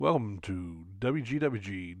Welcome to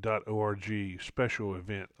WGWG.org special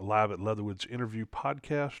event live at Leatherwood's interview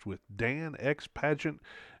podcast with Dan X Pageant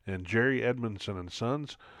and Jerry Edmondson and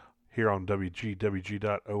Sons here on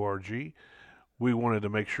WGWG.org. We wanted to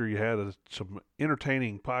make sure you had some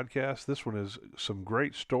entertaining podcasts. This one is some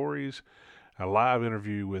great stories, a live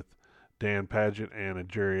interview with Dan Pageant and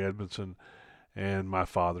Jerry Edmondson and my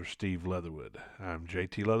father, Steve Leatherwood. I'm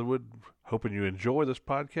JT Leatherwood, hoping you enjoy this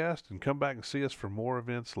podcast and come back and see us for more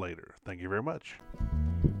events later. Thank you very much.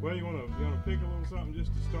 Well, you want to pick a little something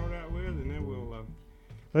just to start out with, and then we'll...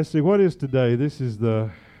 Let's see, what is today? This is the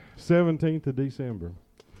 17th of December.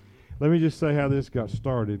 Let me just say how this got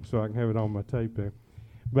started so I can have it on my tape there.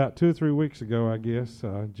 About 2 or 3 weeks ago, I guess,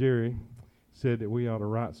 Jerry said that we ought to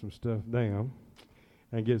write some stuff down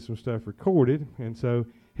and get some stuff recorded, and so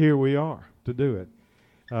here we are to do it.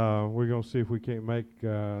 We're going to see if we can't make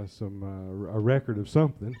a record of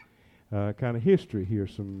something, kind of history here,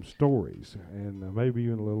 some stories, and maybe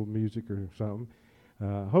even a little music or something.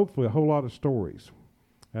 Hopefully a whole lot of stories.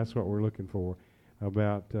 That's what we're looking for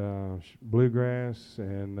about bluegrass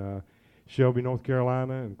and Shelby, North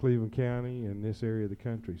Carolina, and Cleveland County and this area of the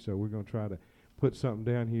country. So we're going to try to put something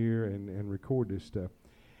down here and record this stuff.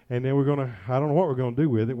 And then we're going to, I don't know what we're going to do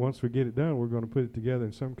with it. Once we get it done, we're going to put it together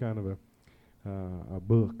in some kind of a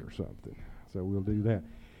book or something. So we'll do that.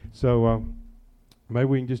 So maybe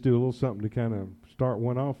we can just do a little something to kind of start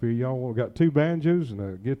one off here. Y'all got 2 banjos and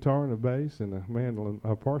a guitar and a bass and a mandolin,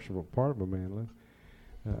 a partial part of a mandolin.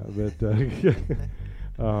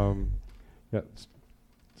 Got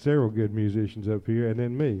several good musicians up here, and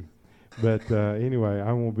then me. But anyway,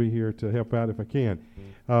 I won't be here to help out if I can.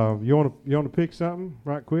 You want to pick something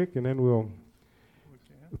right quick, and then we'll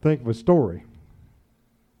think of a story.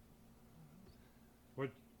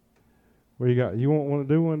 What you got? You want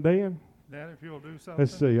to do one, Dan? Dan, if you'll do something.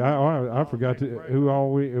 Let's see. I forgot who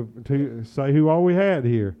all we had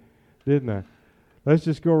here, didn't I? Let's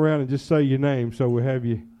just go around and just say your name, so we'll have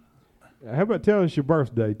you. How about telling us your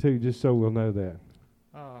birthday too, just so we'll know that.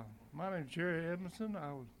 My name's Jerry Edmondson.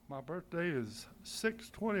 My birthday is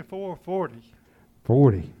 6/24/40.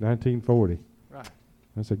 1940. Right.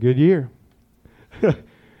 That's a good year.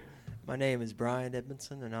 My name is Brian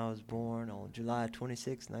Edmondson, and I was born on July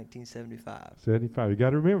 26, 1975. 75. You got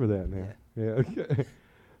to remember that now. Yeah. Okay.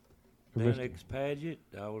 Dan X Pageant.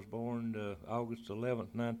 I was born August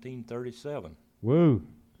 11th, 1937. Whoa.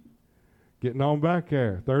 Getting on back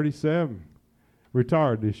there. 37.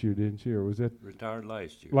 Retired this year, didn't you? Or was that? Retired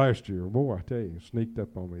last year. Last year. Boy, I tell you, sneaked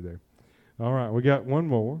up on me there. All right, we got one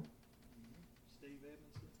more. Steve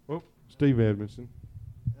Edmondson. Oh, Steve Edmondson.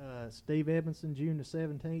 Steve Edmondson, June the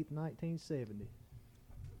 17th, 1970.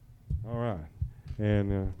 All right.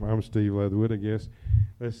 And I'm Steve Leatherwood, I guess.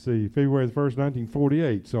 Let's see, February the 1st,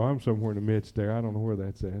 1948. So I'm somewhere in the midst there. I don't know where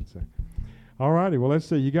that's at. So. All righty. Well, let's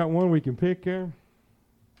see. You got one we can pick there?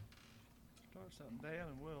 Start something, Dan,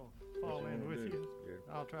 and we'll fall in with you.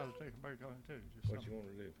 Yeah. I'll try to take a break on it, too. Just what you want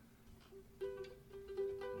to do?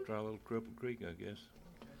 We'll try a little Cripple Creek, I guess.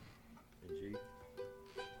 In G.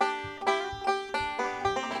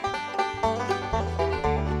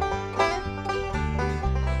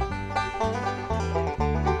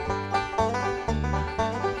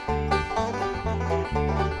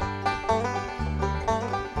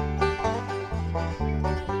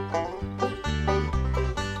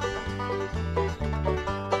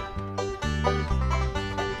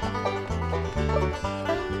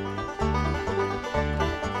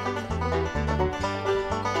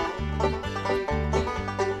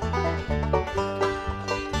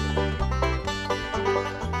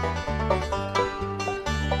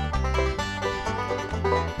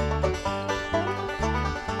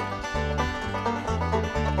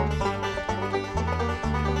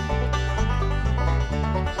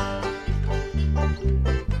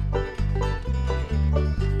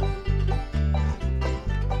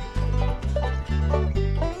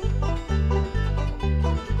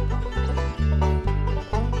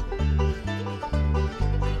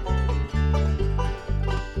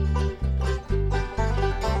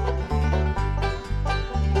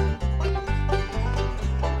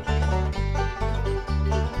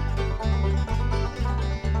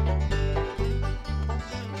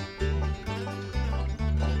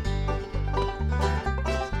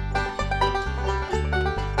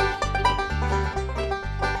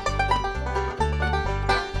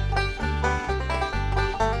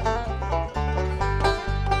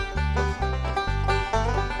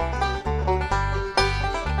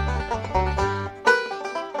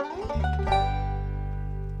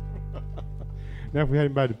 Now, if we had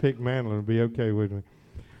anybody to pick mandolin, it'd be okay, wouldn't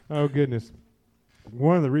we? Oh, goodness.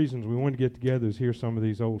 one of the reasons we wanted to get together is hear some of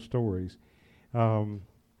these old stories. And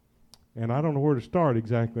I don't know where to start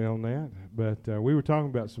exactly on that, but we were talking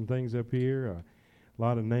about some things up here. A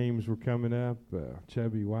lot of names were coming up,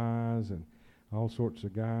 Chubby Wise and all sorts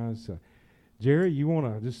of guys. Jerry, you want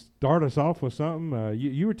to just start us off with something?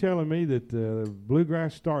 You were telling me that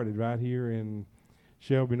bluegrass started right here in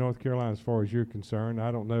Shelby, North Carolina, as far as you're concerned.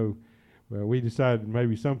 I don't know. Well, we decided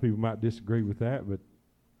maybe some people might disagree with that, but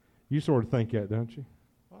you sort of think that, don't you?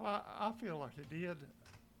 Well, I feel like it did.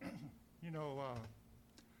 You know,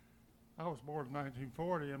 I was born in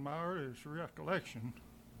 1940, and my earliest recollection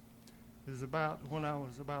is about when I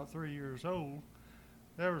was about 3 years old.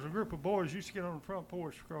 There was a group of boys used to get on the front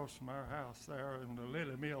porch across from our house there in the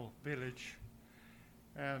Lily Mill village.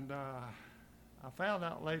 And I found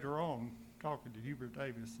out later on, talking to Hubert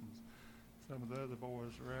Davis and some of the other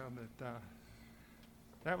boys around, that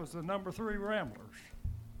that was the number 3 Ramblers.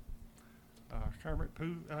 Kermit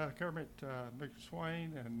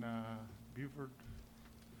McSwain and Buford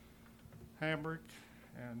Hambrick,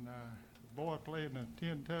 and the boy playing a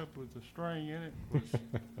tin tub with a string in it was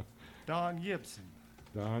Don Gibson.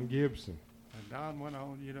 Don Gibson. And Don went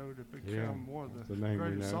on, you know, to become one of the name we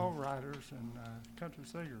greatest know. songwriters and country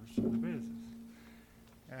singers in the business.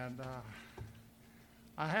 And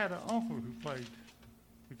I had an uncle who played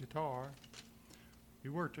the guitar. He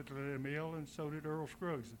worked at the Lily Mill, and so did Earl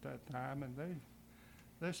Scruggs at that time. And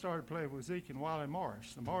they started playing with Zeke and Wally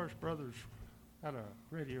Morris. The Morris brothers had a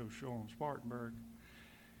radio show on Spartanburg,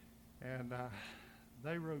 and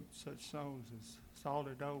they wrote such songs as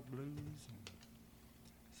Salty Dog Blues and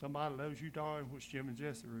Somebody Loves You Darling, which Jim and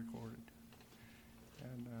Jesse recorded,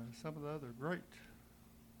 and some of the other great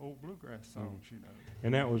old bluegrass songs, you know.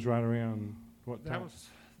 And that was right around what time?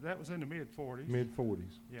 That was in the mid-40s.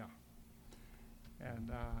 Mid-40s. Yeah.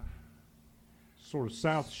 And Sort of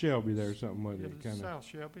South Shelby there or something, wasn't it? it was South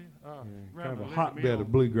Shelby. Kind of the a Lily hotbed Mill.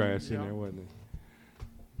 of bluegrass in Yeah. there, wasn't it?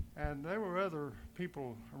 And there were other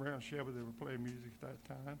people around Shelby that were playing music at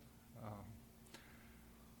that time.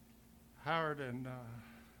 Howard and the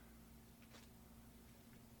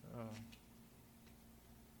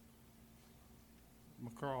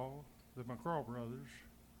McCraw brothers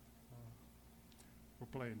were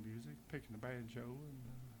playing music, picking the banjo and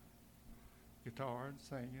guitar and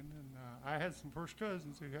singing. And I had some first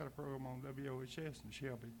cousins who had a program on WOHS in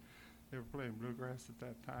Shelby. They were playing bluegrass at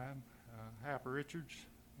that time. Happer Richards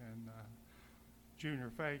and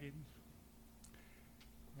Junior Fagin.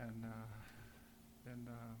 And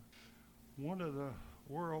one of the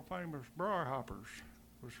world famous briar hoppers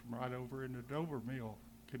was from right over in the Dover Mill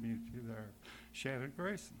community there, Shannon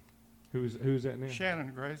Grayson. Who's that now?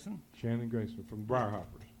 Shannon Grayson. Shannon Grayson from Briar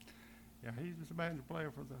Hoppers. Yeah, he was the banjo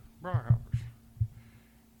player for the Briar Hoppers.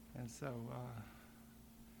 And so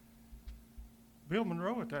Bill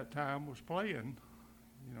Monroe at that time was playing,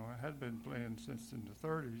 you know, had been playing since in the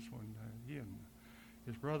 30s when he and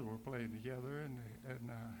his brother were playing together,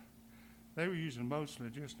 and they were using mostly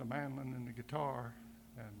just the mandolin and the guitar,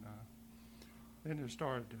 and then they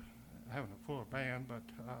started having a fuller band, but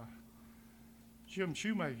Jim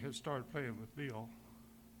Shoemaker had started playing with Bill,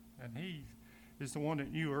 and he is the one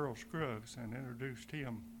that knew Earl Scruggs and introduced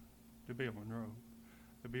him to Bill Monroe.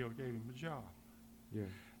 The Bill gave him a job. Yeah.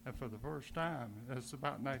 And for the first time, that's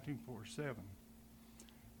about 1947,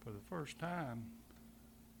 for the first time,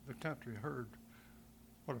 the country heard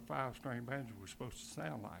what a 5-string banjo was supposed to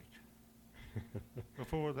sound like.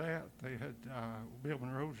 Before that, they had, Bill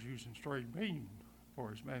Monroe was using string bean for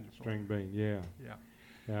his banjo String bean, yeah. Yeah.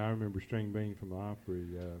 Yeah, I remember string bean from the Opry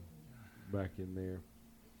back in there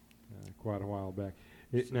quite a while back.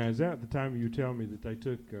 Now, is that the time you were telling me that they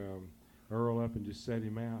took Earl up and just set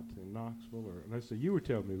him out in Knoxville? Or let's see, you were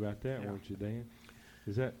telling me about that, weren't you, Dan?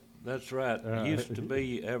 Is that? That's right. It used to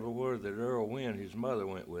be everywhere that Earl went, his mother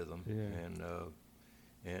went with him. Yeah.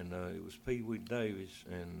 And it was Pee Wee Davis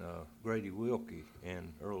and Grady Wilkie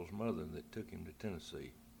and Earl's mother that took him to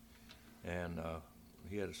Tennessee. And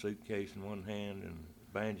he had a suitcase in one hand and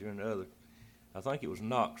a banjo in the other. I think it was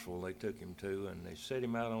Knoxville they took him to, and they set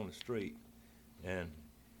him out on the street. And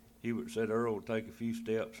Hubert said Earl would take a few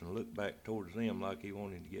steps and look back towards them like he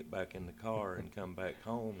wanted to get back in the car and come back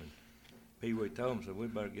home. And Pee Wee told him, said, "We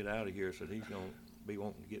better get out of here," said he's going to be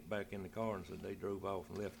wanting to get back in the car, and said they drove off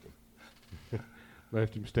and left him.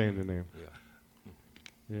 Left him standing there. Yeah.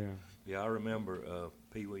 Yeah. Yeah, I remember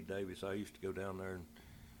Pee Wee Davis. I used to go down there and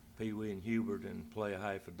Pee Wee and Hubert and play a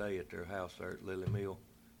half a day at their house there at Lily Mill,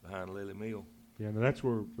 behind Lily Mill. Yeah, now that's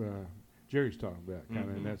where Jerry's talking about, kind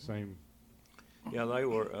of in that same. Yeah, they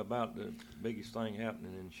were about the biggest thing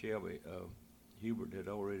happening in Shelby. Hubert had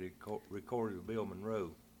already recorded with Bill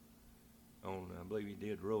Monroe, on, I believe he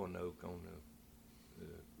did Roanoke on the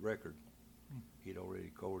record. He'd already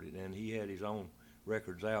recorded, and he had his own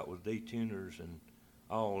records out with detuners and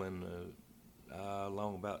all in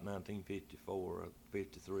along about 1954,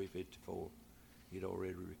 53, 54. He'd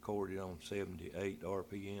already recorded on 78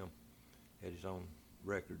 RPM, had his own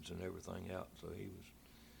records and everything out. So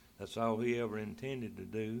that's all he ever intended to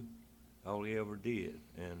do, all he ever did.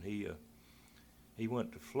 And he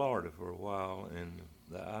went to Florida for a while, and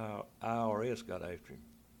the IRS got after him.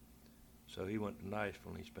 So he went to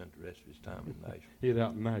Nashville, and he spent the rest of his time in Nashville. Hid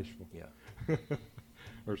out in Nashville. Yeah.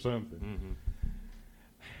 Or something. Mm-hmm.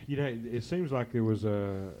 You know, it seems like there was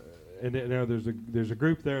now there's a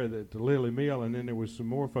group there at the Lily Mill, and then there was some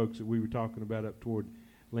more folks that we were talking about up toward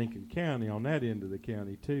Lincoln County on that end of the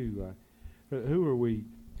county too. Who are we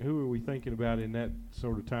thinking about in that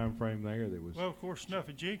sort of time frame there? That was Well, of course,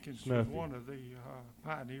 Snuffy Jenkins Snuffy. was one of the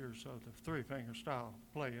pioneers of the three-finger style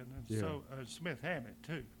playing, and Yeah. so Smith Hammett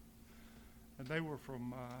too. And they were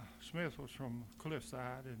from Smith was from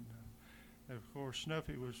Cliffside, and of course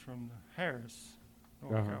Snuffy was from Harris,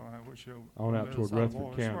 North Uh-huh. Carolina, which on out the toward side of Rutherford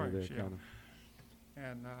Walnut County there, Springs, yeah. kind of.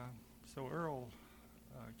 And so Earl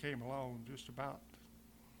came along just about.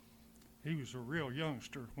 He was a real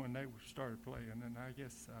youngster when they started playing, and I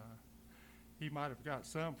guess he might have got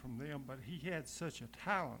some from them, but he had such a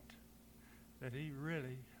talent that he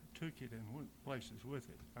really took it and went places with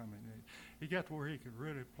it. I mean, he got to where he could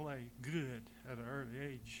really play good at an early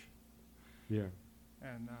age, Yeah.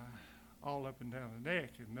 and all up and down the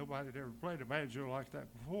neck, and nobody had ever played a banjo like that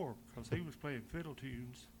before, because he was playing fiddle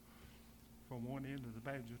tunes from one end of the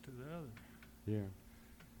banjo to the other. Yeah.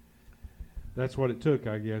 That's what it took,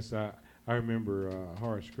 I guess. I remember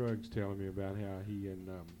Horace Scruggs telling me about how he and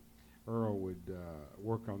Earl would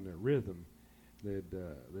work on their rhythm.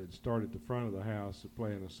 They'd start at the front of the house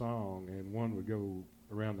playing a song, and one would go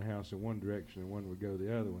around the house in one direction and one would go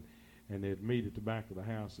the other one. And they'd meet at the back of the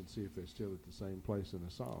house and see if they're still at the same place in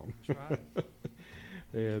the song. That's right.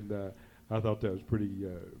 And I thought that was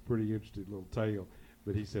pretty interesting little tale.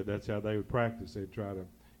 But he said that's how they would practice. They'd try to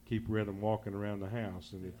keep rhythm walking around the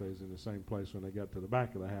house, and if they was in the same place when they got to the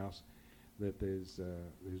back of the house, that they was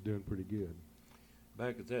doing pretty good.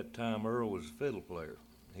 Back at that time, Earl was a fiddle player.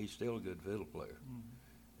 He's still a good fiddle player.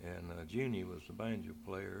 Mm-hmm. And Junie was the banjo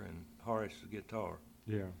player, and Horace the guitar.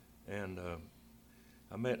 Yeah. And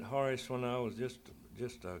I met Horace when I was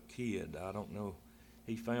just a kid. I don't know.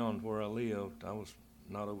 He found where I lived. I was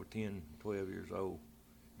not over 10, 12 years old.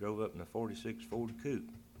 Drove up in a 46 Ford Coupe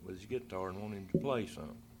with his guitar and wanted him to play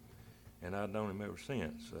some. And I'd known him ever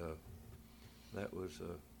since. That was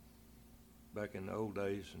back in the old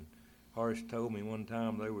days. And Horace told me one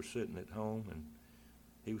time they were sitting at home, and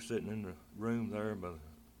he was sitting in the room there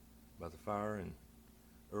by the fire, and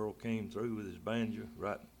Earl came through with his banjo,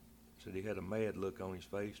 right, said he had a mad look on his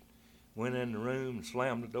face, went in the room and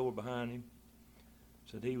slammed the door behind him.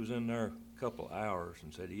 Said he was in there a couple of hours,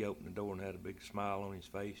 and said he opened the door and had a big smile on his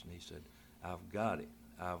face, and he said, "I've got it,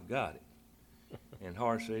 I've got it." And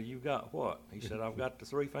Horace said, "You got what?" He said, "I've got the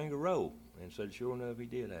three-finger roll." And said, sure enough, he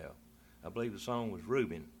did have. I believe the song was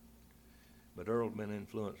Reuben. But Earl had been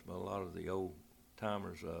influenced by a lot of the old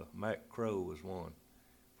timers. Mac Crow was one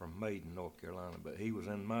from Maiden, North Carolina. But he was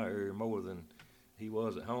in my area more than he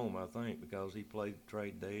was at home, I think, because he played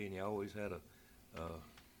trade day, and he always had a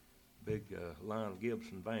big line of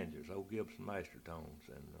Gibson banjos, old Gibson master tones,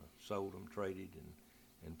 and sold them, traded,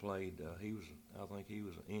 and played. I think he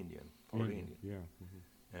was an Indian, part Indian. Yeah. Mm-hmm.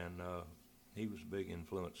 And he was a big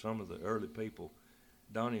influence. Some of the early people,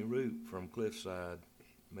 Donnie Root from Cliffside,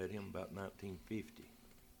 met him about 1950.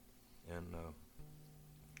 And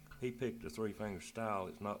he picked a three-finger style.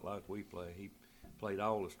 It's not like we play. He played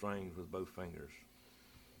all the strings with both fingers,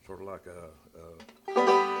 sort of like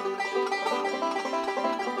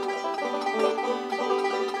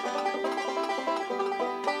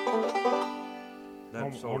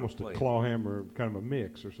Almost a claw hammer, kind of a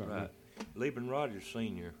mix or something. Right. Lieben Rogers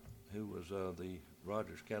Sr., who was the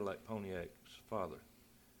Rogers Cadillac Pontiac's father,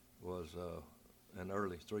 was an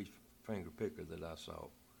early three-finger picker that I saw.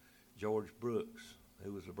 George Brooks,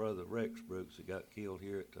 who was the brother of Rex Brooks that got killed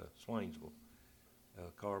here at Swainsville.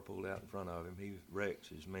 A car pulled out in front of him.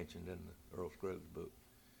 Rex is mentioned in the Earl Scruggs book.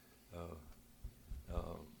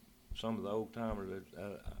 Some of the old timers,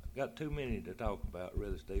 got too many to talk about,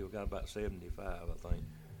 really, Steve. We've got about 75, I think.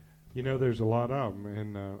 You know, there's a lot of them,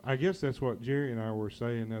 and I guess that's what Jerry and I were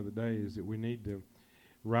saying the other day, is that we need to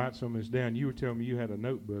write some of this down. You were telling me you had a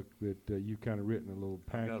notebook that you kind of written a little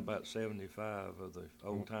I've packet. got about 75 of the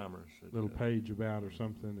old timers. Little page about or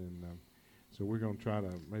something, and so we're going to try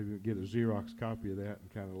to maybe get a Xerox copy of that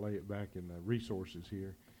and kind of lay it back in the resources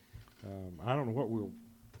here. I don't know what we'll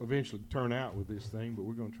eventually turn out with this thing, but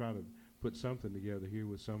we're going to try to put something together here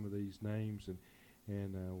with some of these names,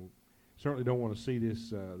 and certainly don't want to see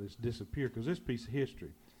this disappear, because this piece of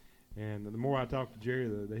history. And the more I talked to Jerry,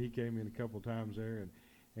 he came in a couple of times there,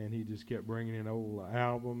 and he just kept bringing in old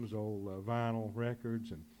albums, old vinyl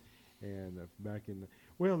records, and back in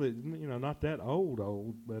not that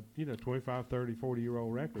old, but 25, 30,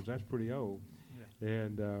 40-year-old records. That's pretty old. Yeah.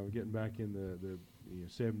 And getting back in the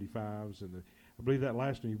 75s, and I believe that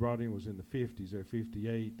last one you brought in was in the 50s. There,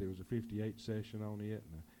 58. There was a 58 session on it,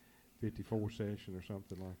 and a 54 session or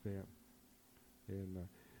something like that. And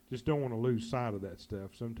just don't want to lose sight of that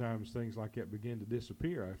stuff. Sometimes things like that begin to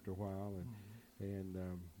disappear after a while, and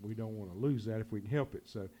we don't want to lose that if we can help it.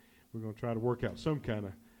 So we're going to try to work out some kind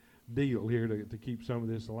of deal here to keep some of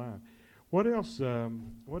this alive. What else?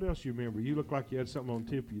 What else you remember? You look like you had something on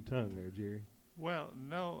the tip of your tongue there, Jerry. Well,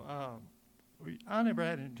 no, I never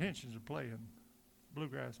had intentions of playing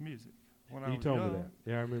bluegrass music when I was You told me young. that.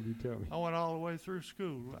 Yeah, I remember you telling me. I went all the way through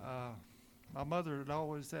school. My mother had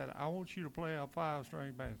always said, "I want you to play a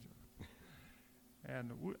 5-string banjo."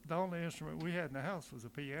 And the only instrument we had in the house was a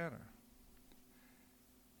piano.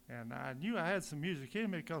 And I knew I had some music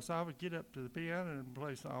in me because I would get up to the piano and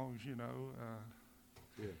play songs, Yeah.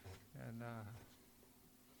 And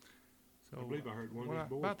so I believe I heard one when of these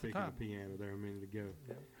boys about the picking the time- piano there a minute ago.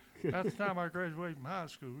 At the time I graduated from high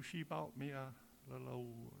school, she bought me a little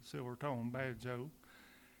old silver tone banjo,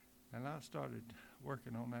 and I started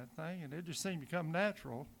working on that thing, and it just seemed to come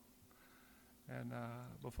natural. And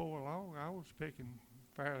before long, I was picking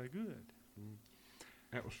fairly good.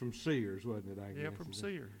 That was from Sears, wasn't it? I Yeah, guess. from Is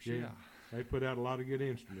Sears. yeah. Yeah. They put out a lot of good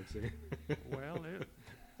instruments there. Well,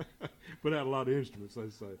 Put out a lot of instruments,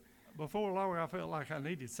 let's say. before long, I felt like I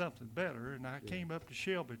needed something better, and I came up to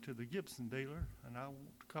Shelby to the Gibson dealer, and I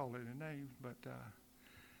won't call any names, but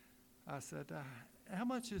I said, "How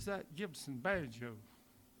much is that Gibson banjo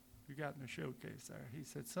you got in the showcase there?" He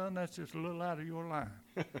said, "Son, that's just a little out of your line,"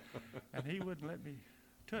 and he wouldn't let me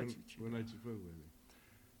touch it. When let you fool with it.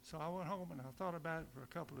 So I went home and I thought about it for a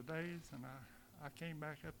couple of days, and I came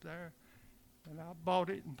back up there, and I bought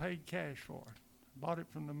it and paid cash for it. Bought it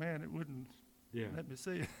from the man that wouldn't Yeah, let me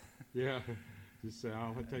see it. yeah. Just say,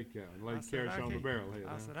 I'll take that. And lay I said, cash I on the can't- barrel head.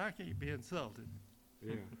 I huh? said, I can't be insulted.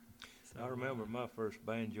 Yeah. So, I remember my first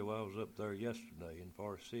banjo. I was up there yesterday in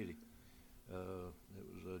Forest City. It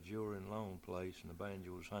was a jewelry and loan place, and the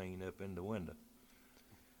banjo was hanging up in the window.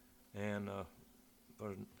 And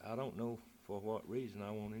I don't know for what reason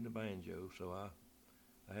I wanted a banjo, so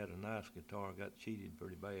I had a nice guitar. Got cheated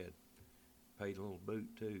pretty bad. Paid a little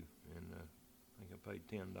boot too, and I think I paid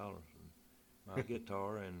 $10 for my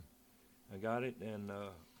guitar, and I got it, and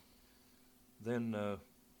then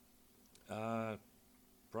I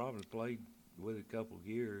probably played with it a couple of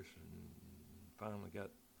years, and finally got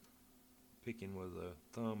picking with a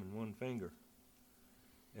thumb and one finger.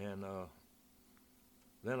 And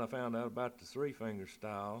then I found out about the 3-finger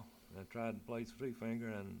style, and I tried to play 3-finger,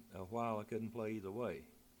 and a while I couldn't play either way.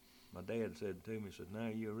 My dad said to me, he said, "Now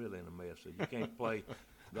you're really in a mess. Said, you can't play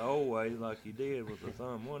the old way like you did with the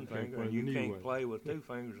thumb, one Can't finger, play and the you new can't way." play with 2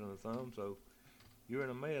 fingers and a thumb, so you're in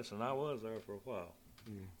a mess." And I was there for a while.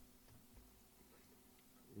 Yeah.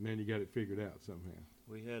 And then you got it figured out somehow.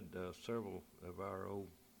 We had several of our old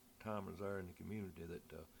timers there in the community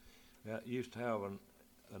that used to have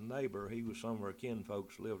a neighbor. He was some of our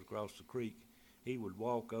kinfolks, lived across the creek. He would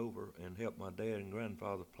walk over and help my dad and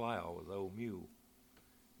grandfather plow with the old mule.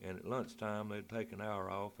 And at lunchtime, they'd take an hour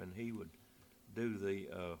off, and he would do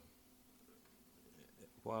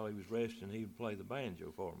while he was resting, he would play the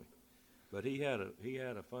banjo for me. But he had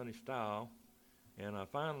a funny style, and I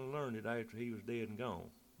finally learned it after he was dead and gone.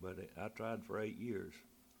 But I tried for 8 years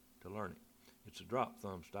to learn it. It's a drop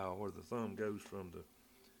thumb style where the thumb goes from the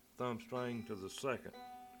thumb string to the second,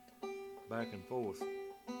 back and forth,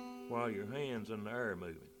 while your hand's in the air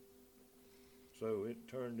moving. So it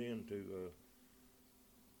turned into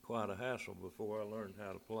quite a hassle before I learned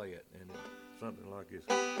how to play it, and it's something like this.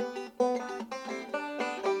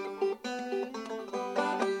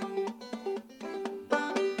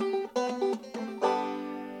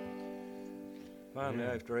 Finally,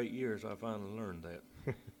 Yeah. after 8 years, I finally learned that.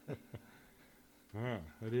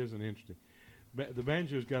 That is an interesting. The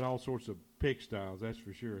banjo's got all sorts of pick styles, that's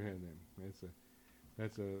for sure, hasn't it?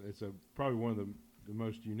 It's probably one of the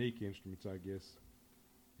most unique instruments, I guess,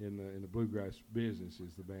 in the bluegrass business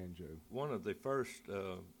is the banjo. One of the first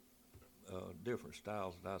different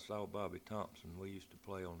styles that I saw Bobby Thompson, we used to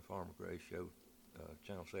play on the Farmer Gray show,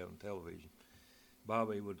 Channel 7 television.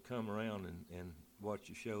 Bobby would come around and watch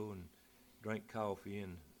the show and drink coffee,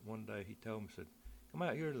 and one day he told me, said, come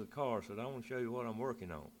out here to the car. Said, I want to show you what I'm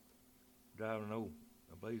working on. Driving an old,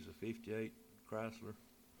 I believe it's a 58 Chrysler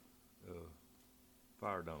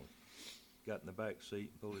Fire Dome. Got in the back seat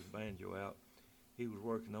and pulled his banjo out. He was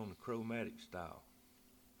working on the chromatic style.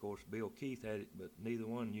 Of course, Bill Keith had it, but neither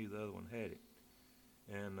one knew the other one had it.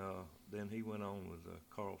 And then he went on with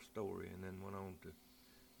Carl Story, and then went on to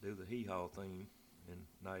do the Hee Haw theme in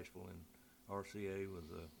Nashville and RCA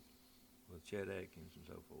with Chet Atkins and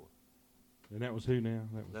so forth. And that was who now?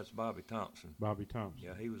 That's Bobby Thompson. Bobby Thompson.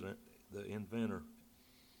 Yeah, he was the inventor,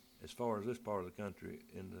 as far as this part of the country,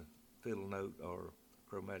 in the fiddle note or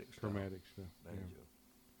chromatic style Chromatic stuff. banjo.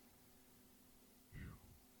 Yeah.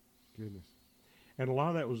 Goodness. And a lot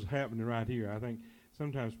of that was happening right here. I think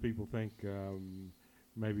sometimes people think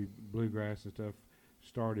maybe bluegrass and stuff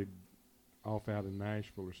started off out in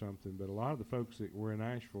Nashville or something, but a lot of the folks that were in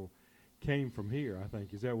Nashville came from here, I think.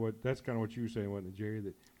 That's kind of what you were saying, wasn't it, Jerry,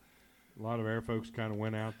 that a lot of our folks kind of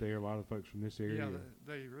went out there, a lot of folks from this area. Yeah,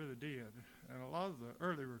 they really did. And a lot of the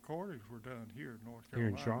early recordings were done here in North Here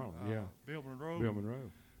in Carolina. Charlotte, yeah. Bill Monroe, Bill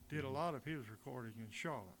Monroe. did a lot of his recording in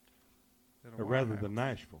Charlotte. At a Rather White than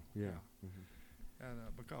House. Nashville, yeah. Mhm.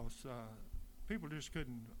 And because people just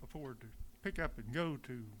couldn't afford to pick up and go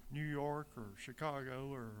to New York or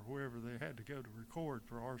Chicago or wherever they had to go to record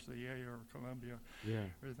for RCA or Columbia, Yeah.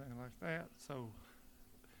 everything like that. So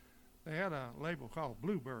they had a label called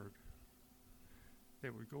Bluebird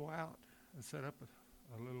that would go out and set up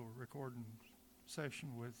a little recording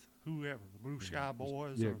session with whoever, the Blue Sky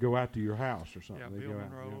Boys. Yeah, or go out to your house or something. yeah, They Bill go out,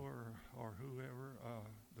 Monroe or whoever,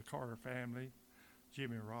 the Carter family,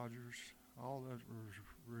 Jimmy Rogers, all those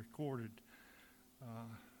were recorded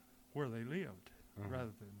where they lived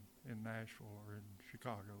rather than in Nashville or in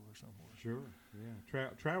Chicago or somewhere. Sure, yeah.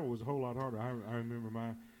 Travel was a whole lot harder. I remember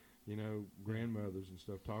my, grandmothers and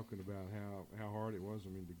stuff talking about how hard it was,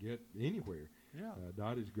 to get anywhere. Yeah.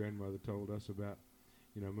 Dottie's grandmother told us about,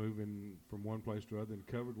 moving from one place to another in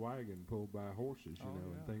a covered wagon pulled by horses, Oh,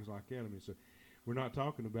 and yeah. things like that. So we're not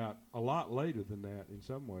talking about a lot later than that in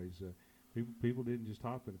some ways. People didn't just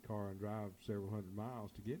hop in a car and drive several hundred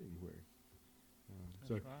miles to get anywhere.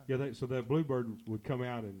 So That's right. yeah, so that Bluebird would come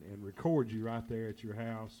out and record you right there at your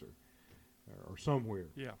house or somewhere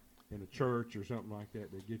Yeah. in a church or something like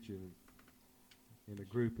that. They'd get you in a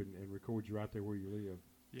group and record you right there where you live.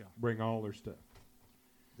 Yeah. Bring all their stuff.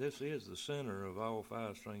 This is the center of all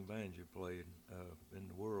five-string banjo playing in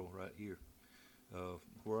the world right here.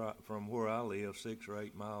 From where I live, 6 or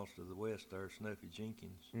 8 miles to the west, there's Snuffy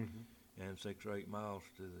Jenkins, and 6 or 8 miles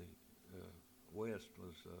to the west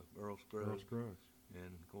was Earl Scruggs. Earl Scruggs.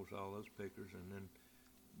 And of course all those pickers, and then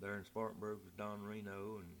there in Spartanburg was Don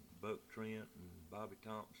Reno and Buck Trent and Bobby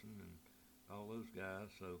Thompson and all those guys.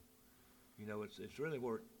 So, it's really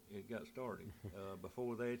where it got started.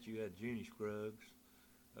 Before that, you had Junie Scruggs.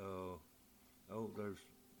 There's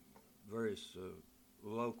various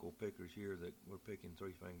local pickers here that were picking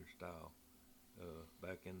 3-finger style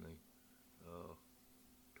back in the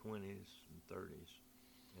 20s and 30s.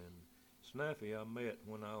 And Snuffy I met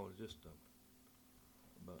when I was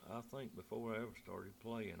but I think before I ever started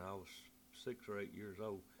playing, I was 6 or 8 years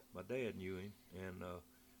old. My dad knew him, and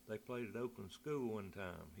they played at Oakland School one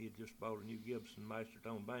time. He had just bought a new Gibson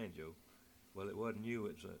Mastertone banjo. Well, it wasn't new.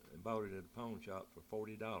 I bought it at a pawn shop for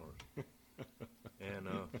 $40, and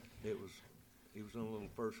he was in a little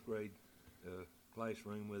first grade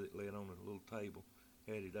classroom with it, laid on a little table,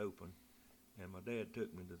 had it open, and my dad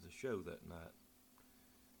took me to the show that night.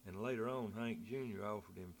 And later on, Hank Jr.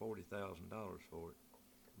 offered him $40,000 for it.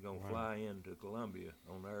 We're going to fly into Columbia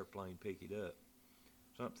on the airplane, pick it up.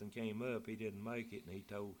 Something came up, he didn't make it, and he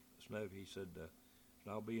told Snuffy, he said,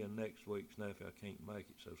 I'll be in next week, Snuffy, I can't make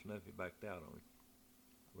it. So Snuffy backed out on him.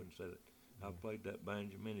 Wouldn't say it. I've played that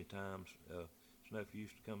banjo many times. Snuffy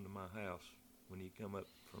used to come to my house when he'd come up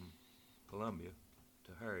from Columbia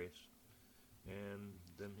to Harris. And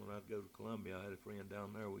then when I'd go to Columbia, I had a friend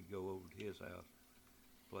down there, we'd go over to his house.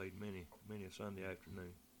 Played many a Sunday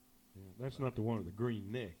afternoon. Yeah, that's not the one with the green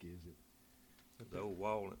neck, is it? The old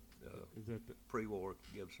walnut, Is that pre-war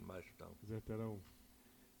Gibson Mastertone. Is that old?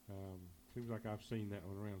 Seems like I've seen that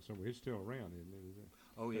one around somewhere. It's still around, isn't it? Is it?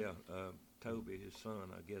 Oh yeah, Toby, his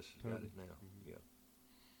son, I guess, got Toby. it now. Yeah.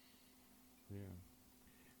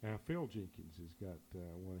 Yeah. Now Phil Jenkins has got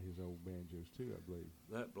one of his old banjos too, I believe.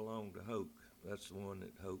 That belonged to Hoke. That's the one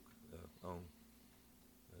that Hoke owned.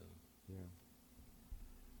 Yeah.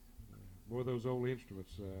 Boy, those old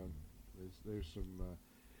instruments. There's some.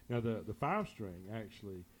 Now the 5-string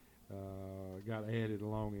actually got added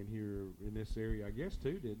along in here in this area, I guess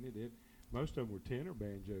too, didn't it? Most of them were tenor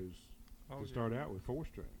banjos to start out with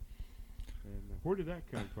 4-string. And where did that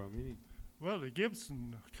come from? Well, the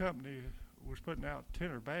Gibson company was putting out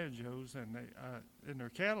tenor banjos, and they in their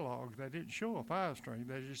catalog they didn't show a 5-string.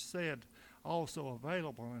 They just said also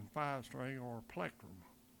available in 5-string or plectrum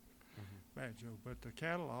banjo. But the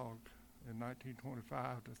catalog in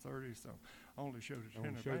 1925 to 30 so only showed a tenor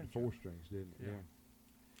Only showed banjo. the 4 strings, didn't it?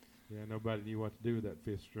 Yeah. Yeah, nobody knew what to do with that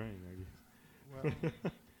 5th string, I guess. Well,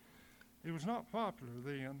 it was not popular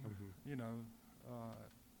then. You know,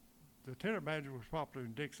 the tenor banjo was popular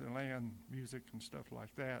in Dixieland music and stuff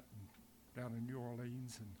like that, and down in New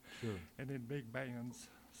Orleans, and Sure. and in big bands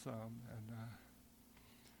some. And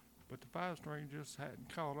but the 5-string just hadn't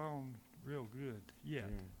caught on real good yet.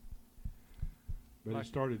 Yeah. But Like-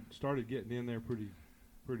 it started getting in there pretty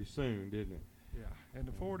soon, didn't it? Yeah, in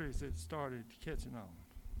the 40s it started catching on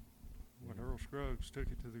when Earl Scruggs took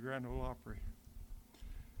it to the Grand Ole Opry,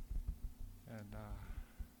 and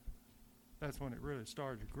that's when it really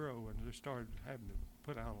started to grow, and they started having to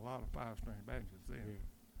put out a lot of 5-string banjos then. Yeah.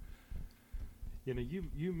 You know,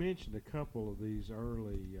 you mentioned a couple of these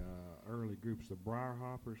early groups, the Briar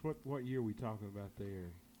Hoppers. What year are we talking about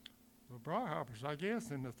there? The Briar Hoppers, I guess,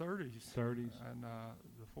 in the 30s 30s. and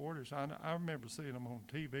the 40s. I remember seeing them on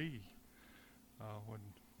TV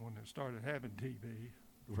when they started having TV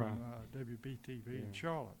from Right. WBTV Yeah. in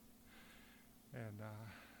Charlotte, and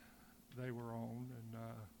they were on, and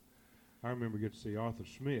I remember getting to see Arthur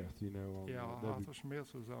Smith, you know, on yeah, Arthur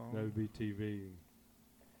Smith was on. WBTV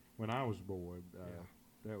when I was a boy. Yeah.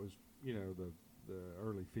 That was, you know, the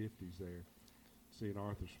early 50s there, seeing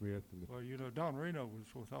Arthur Smith and Well, you know, Don Reno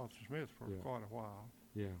was with Arthur Smith for Yeah. quite a while.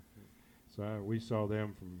 yeah. So we saw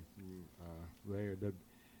them from there.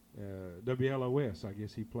 WLOS, I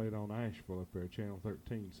guess he played on Asheville up there, Channel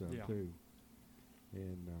 13 some Yeah. too.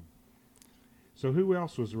 And so who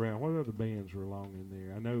else was around? What other bands were along in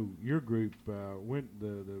there? I know your group went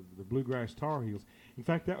the Bluegrass Tar Heels. In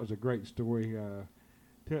fact, that was a great story.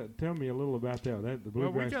 Tell me a little about that. The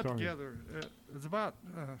Well, we Bluegrass got Tar Heels. together. It was about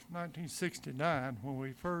 1969 when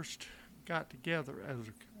we first got together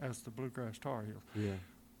as the Bluegrass Tar Heels. Yeah.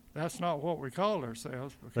 That's not what we called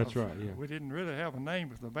ourselves because That's right, yeah. we didn't really have a name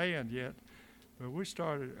for the band yet. But we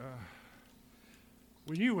started.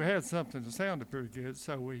 We knew we had something that sounded pretty good,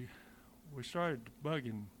 so we started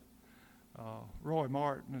bugging Roy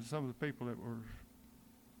Martin and some of the people that were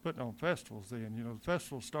putting on festivals then. You know, the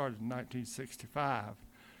festival started in 1965,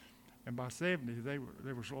 and by 70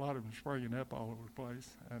 there was a lot of them springing up all over the place,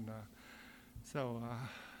 and so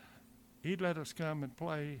he'd let us come and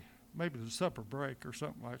play maybe the supper break or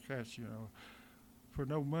something like that, you know, for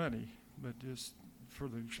no money, but just for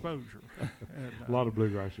the exposure. And, A lot of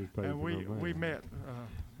bluegrassers paid and for we no money. we met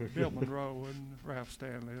Bill Monroe and Ralph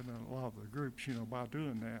Stanley and a lot of the groups, you know, by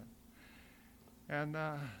doing that. And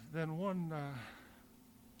then one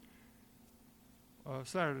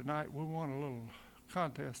Saturday night, we won a little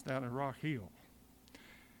contest down in Rock Hill.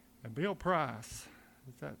 And Bill Price,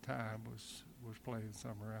 at that time, was playing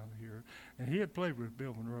somewhere around here. And he had played with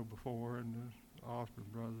Bill Monroe before, and the Osborne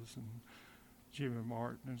Brothers, and Jimmy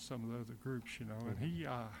Martin, and some of the other groups, you know. And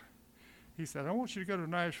he said, I want you to go to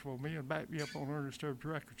Nashville with me and back me up on Ernest Tubbs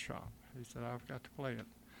Record Shop. He said, I've got to play it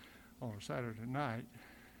on a Saturday night.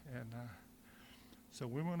 And so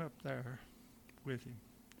we went up there with him.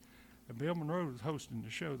 And Bill Monroe was hosting the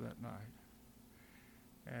show that night.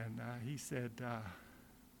 And he said,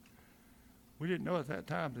 we didn't know at that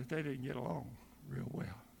time that they didn't get along real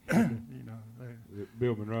well. You know,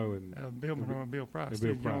 Bill Monroe and Bill Monroe and Bill Price Bill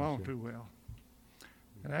didn't get Price, along yeah. too well.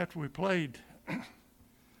 And after we played,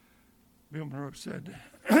 Bill Monroe said,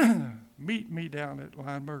 meet me down at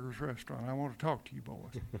Lineberger's restaurant. I want to talk to you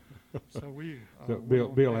boys. So we so went Bill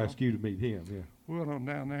on Bill down. asked you to meet him. Yeah. We went on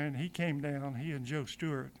down there, and he came down, he and Joe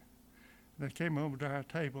Stewart. They came over to our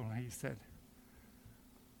table, and he said,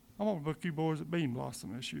 I'm going to book you boys at Bean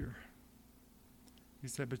Blossom this year. He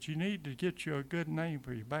said, but you need to get you a good name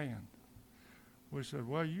for your band. We said,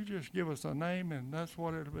 well, you just give us a name, and that's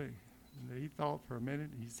what it'll be. And he thought for a minute,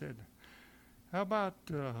 and he said, how about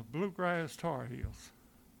Bluegrass Tar Heels?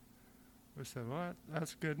 We said, well,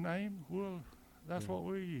 that's a good name. Well, that's Yeah. what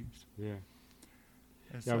we used. Yeah.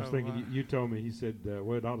 And Yeah, I was so, thinking, you told me, he said,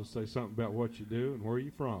 well, it ought to say something about what you do and where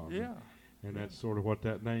you from. yeah. And that's sort of what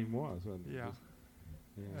that name was, wasn't it? Yeah.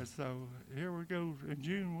 Yeah. And so here we go. In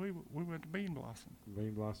June, we went to Bean Blossom.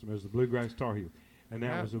 Bean Blossom as the Bluegrass Tar Heel. And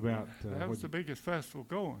that was about... that was the biggest festival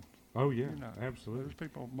going. oh, yeah, you know, absolutely. There's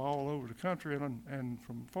people from all over the country and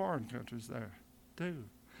from foreign countries there, too.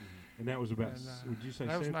 And that was about, And, would you say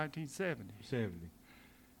that was 70? 1970. 70?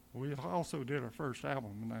 We also did our first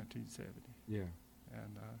album in 1970. Yeah.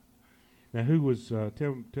 And Now, who was,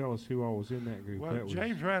 tell us who all was in that group. Well, That was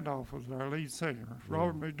James Randolph was our lead singer.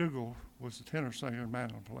 Robert McDougall was the tenor singer and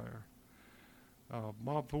mandolin player.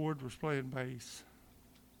 Bob Ford was playing bass.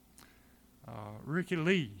 Ricky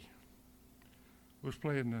Lee was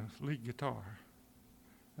playing the lead guitar,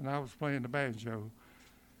 and I was playing the banjo.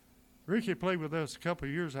 Ricky played with us a couple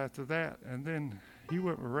of years after that, and then he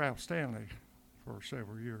went with Ralph Stanley for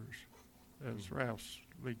several years as Ralph's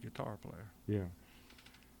lead guitar player. Yeah.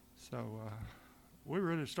 So we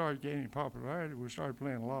really started gaining popularity. We started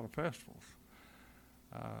playing a lot of festivals.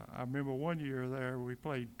 I remember one year there we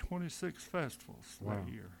played 26 festivals Wow.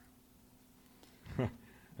 that year.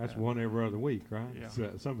 That's one every other week, right? Yeah.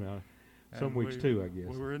 So, somehow. Some And weeks too, I guess.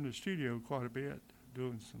 We were in the studio quite a bit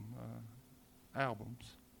doing some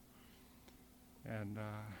albums. And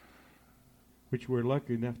Which we're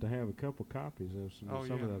lucky enough to have a couple copies of some Oh, of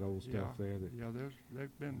yeah. that old stuff there that yeah,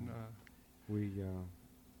 they've been we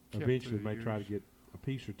kept eventually through the may try to years. get a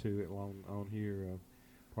piece or two on here,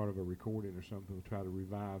 part of a recording or something. We'll try to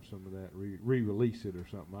revive some of that, re-release it or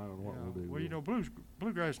something. I don't know what yeah. we'll do. Well, you know,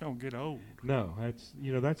 bluegrass don't get old. No,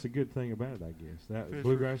 that's a good thing about it, I guess. That Fish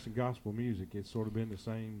bluegrass and gospel music, it's sort of been the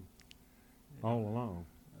same all along.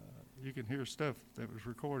 You can hear stuff that was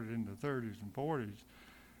recorded in the 30s and 40s,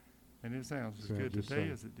 and it sounds as Sounds good just today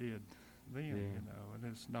same. as it did then. Yeah. You know,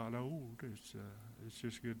 and it's not old. It's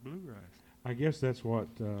just good bluegrass. I guess that's what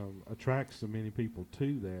attracts so many people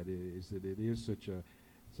to that is that it is such a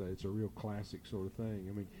it's a real classic sort of thing.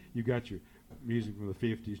 I mean, you got your music from the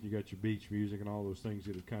 50s, and you got your beach music and all those things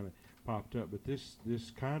that have kind of popped up. But this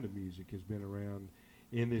kind of music has been around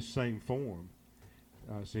in this same form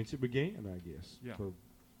since it began, I guess, Yeah. for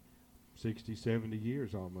 60, 70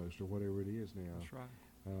 years almost, or whatever it is now. That's right.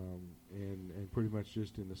 And pretty much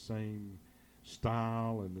just in the same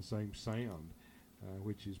style and the same sound,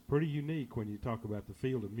 which is pretty unique when you talk about the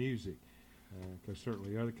field of music. Because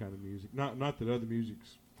certainly other kind of music, not that other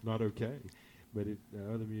music's not okay, but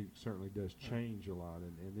other music certainly does change a lot,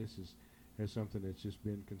 and this has something that's just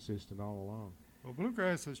been consistent all along. Well,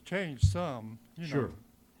 bluegrass has changed some. You Sure. know,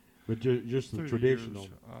 But just the through traditional,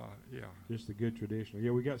 years. Yeah. just the good traditional.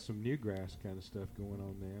 Yeah, we got some new grass kind of stuff going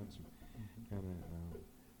on now, and some kind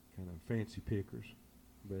of fancy pickers,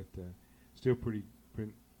 but still pretty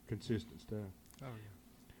consistent stuff. Oh, yeah.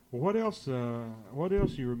 Well, what else? What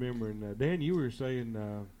else you remember? And Dan, you were saying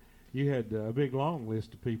you had a big long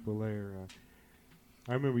list of people there.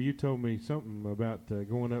 I remember you told me something about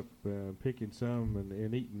going up, picking some,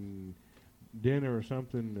 and eating dinner or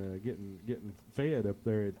something, getting fed up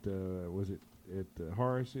there at was it at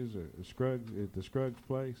Horace's or Scruggs at the Scruggs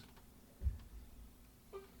place?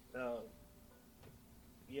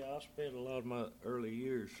 Yeah, I spent a lot of my early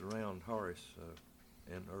years around Horace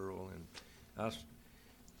and Earl, and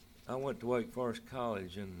I went to Wake Forest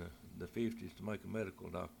College in the 50s to make a medical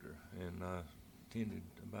doctor, and I attended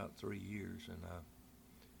about 3 years, and I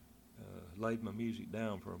laid my music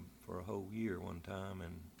down for a whole year one time,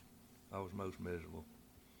 and I was most miserable.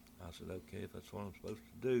 I said, okay, if that's what I'm supposed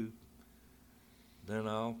to do, then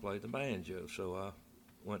I'll play the banjo. So I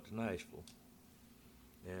went to Nashville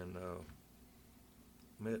and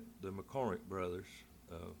met the McCormick Brothers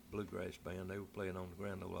bluegrass band. They were playing on the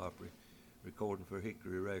Grand Ole Opry, recording for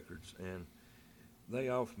Hickory Records, and they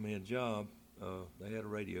offered me a job. They had a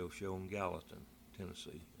radio show in Gallatin,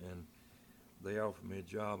 Tennessee, and they offered me a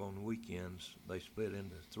job on the weekends. They split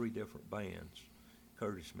into 3 different bands.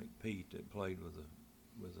 Curtis McPeak, that played with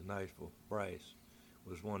the Nashville Brass,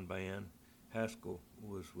 was one band. Haskell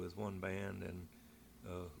was with one band, and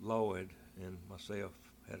Lloyd and myself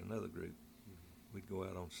had another group. We'd go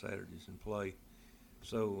out on Saturdays and play.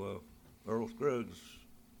 So Earl Scruggs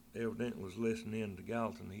evidently was listening in to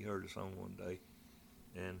Gallatin. He heard us on one day,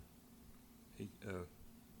 and he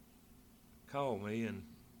called me and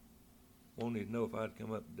wanted to know if I'd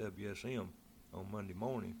come up to WSM on Monday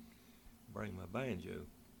morning, bring my banjo.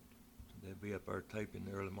 So they'd be up there taping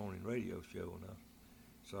the early morning radio show, and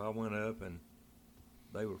so I went up, and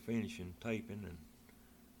they were finishing taping, and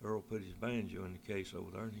Earl put his banjo in the case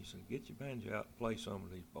over there, and he said, "Get your banjo out and play some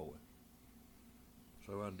of these boys."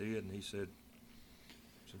 So I did, and he said,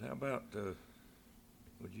 "How about,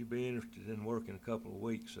 would you be interested in working a couple of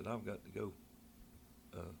weeks?" Said, "I've got to go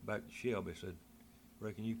back to Shelby." Said,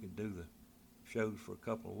 "Reckon you could do the shows for a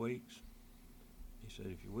couple of weeks?" He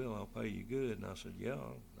said, "If you will, I'll pay you good." And I said, "Yeah,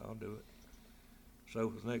 I'll do it." So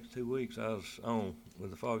for the next 2 weeks, I was on with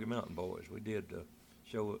the Foggy Mountain Boys. We did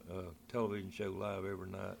television show live every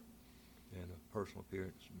night, and a personal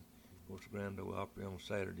appearance. And of course, the Grand Ole Opry on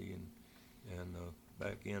Saturday, and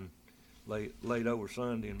back in late over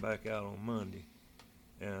Sunday and back out on Monday.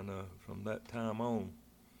 And from that time on,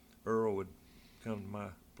 Earl would come to my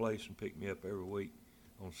place and pick me up every week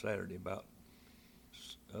on Saturday about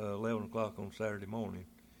 11 o'clock on Saturday morning.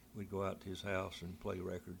 We'd go out to his house and play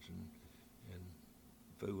records and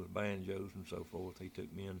fool with banjos and so forth. He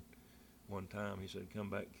took me in one time. He said, "Come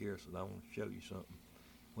back here." I said, "I want to show you something."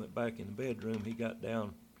 Went back in the bedroom. He got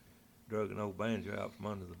down, drug an old banjo out from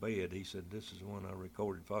under the bed. He said, "This is the one I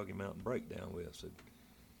recorded Foggy Mountain Breakdown with." I said,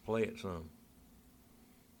 "Play it some."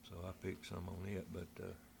 So I picked some on it, but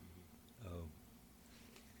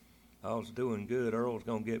I was doing good. Earl was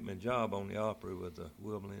going to get me a job on the Opry with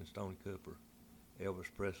Wilbur and Stony Cooper.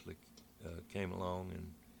 Elvis Presley came along,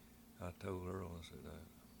 and I told Earl, I said,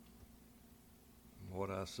 "What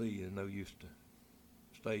I see is no use to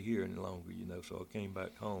stay here any longer, you know." So I came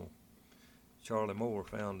back home. Charlie Moore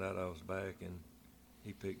found out I was back, and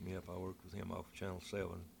he picked me up. I worked with him off Channel 7,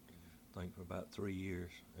 I think, for about 3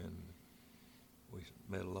 years, and we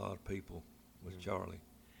met a lot of people with Charlie.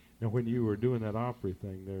 Now, when you were doing that Opry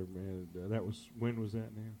thing there, man, that was, when was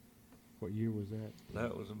that now? What year was that?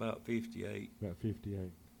 That was about 58. About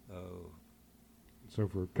 58. Uh, So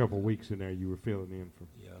for a couple of weeks in there, you were filling in for.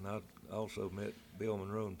 yeah, and I also met Bill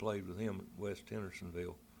Monroe and played with him at West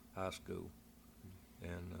Hendersonville High School.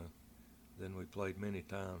 And then we played many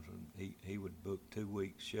times, and he would book 2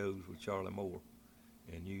 weeks shows with Charlie Moore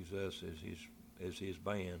and use us as his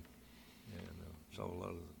band. And saw a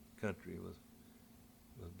lot of the country with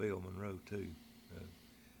Bill Monroe too.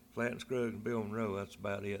 Flat and Scruggs and Bill Monroe, that's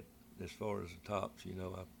about it as far as the tops. You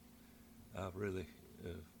know, I really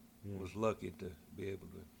was lucky to be able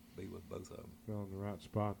to be with both of them. Fell in the right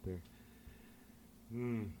spot there.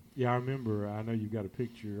 Yeah, I remember. I know you got a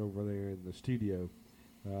picture over there in the studio.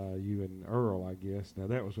 You and Earl, I guess. Now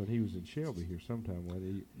that was when he was in Shelby here sometime. Wasn't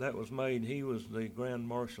he? That was made. He was the Grand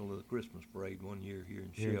Marshal of the Christmas Parade one year here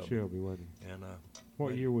in Shelby. In Shelby, wasn't he? And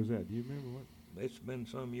what year was that? Do you remember what? It's been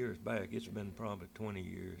some years back. It's been probably 20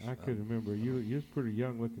 years. I couldn't remember. You was a pretty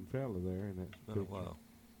young looking fella there in that It's been picture. a while.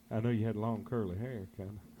 I know you had long curly hair,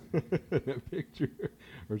 kind of that picture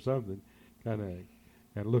or something. Kind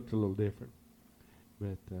of looked a little different.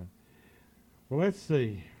 But well, let's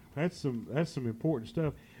see. That's some important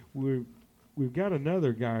stuff. We've got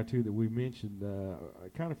another guy or two that we mentioned,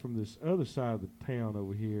 kind of from this other side of the town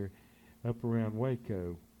over here, up around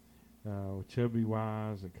Waco, with Chubby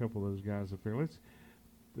Wise and a couple of those guys up there.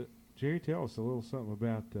 Jerry, tell us a little something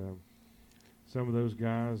about some of those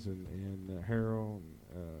guys and Harold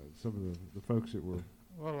and some of the folks that were.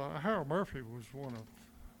 Well, Harold Murphy was one of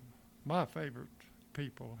my favorite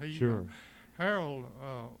people. Sure. Harold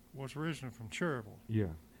was originally from Cherryville. Yeah.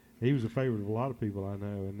 He was a favorite of a lot of people I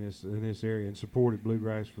know in this area and supported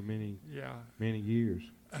bluegrass for many years.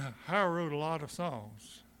 Harold wrote a lot of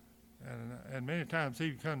songs, and many times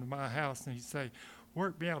he would come to my house and he'd say,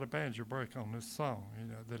 "Work me out a banjo break on this song,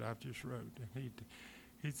 that I've just wrote." And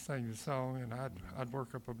he'd sing the song, and I'd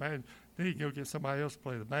work up a banjo. Then he'd go get somebody else to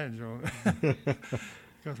play the banjo,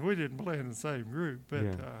 because we didn't play in the same group,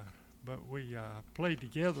 but we played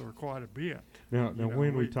together quite a bit. Now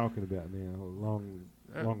when are we talking about now?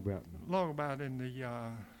 Long about in the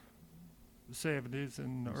 70s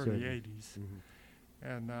and the early 80s. Mm-hmm.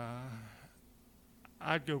 And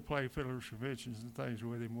I'd go play fiddlers conventions and things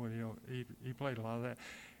with him when he played a lot of that.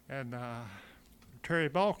 And Terry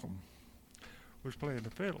Balcom was playing the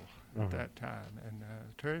fiddle at that time, and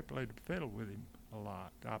Terry played the fiddle with him a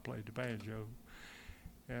lot. I played the banjo,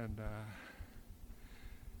 and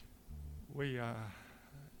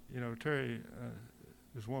Terry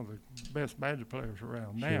is one of the best banjo players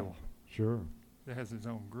around now. Sure. That has his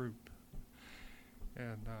own group,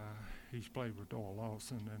 and he's played with Doyle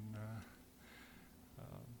Lawson and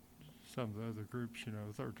some of the other groups,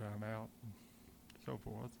 Third Time Out and so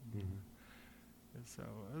forth. Mm-hmm. And so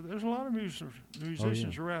there's a lot of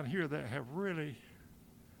musicians around here that have really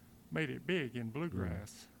made it big in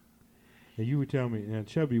bluegrass. And you were telling me, and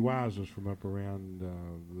Chubby Wise was from up around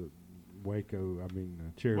the Waco,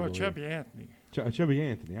 Cherryville. Well, Chubby Anthony. Chubby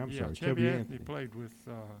Anthony, I'm sorry. Chubby Anthony played with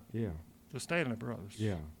the Stanley Brothers.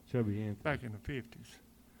 Yeah, Chubby Anthony. Back in the 50s.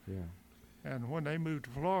 Yeah. And when they moved to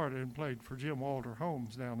Florida and played for Jim Walter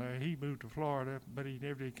Holmes down there, he moved to Florida, but he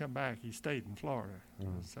never did come back. He stayed in Florida.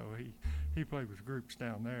 So he played with groups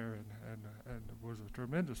down there and was a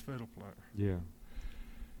tremendous fiddle player. Yeah.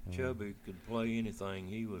 Chubby could play anything.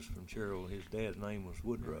 He was from Cherryville. His dad's name was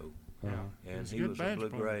Woodrow. And he was a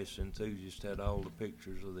bluegrass enthusiast, had all the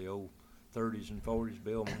pictures of the old 30s and 40s,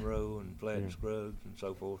 Bill Monroe and Flat and Scruggs and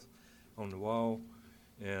so forth on the wall.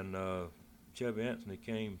 And Chubby Anthony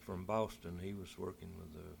came from Boston. He was working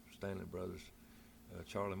with the Stanley Brothers.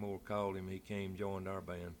 Charlie Moore called him. He came, joined our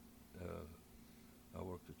band. I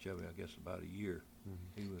worked with Chubby, I guess, about a year. Mhm.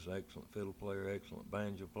 He was an excellent fiddle player, excellent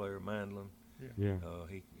banjo player, mandolin. Yeah.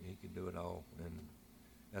 He could do it all, and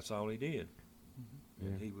that's all he did.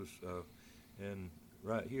 And Yeah. he was, and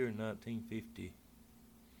right here in 1950,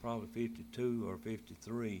 probably 52 or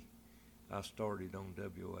 53, I started on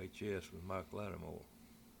WHS with Mike Lattimore,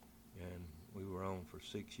 and we were on for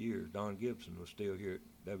 6 years. Don Gibson was still here at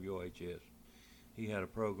WHS. He had a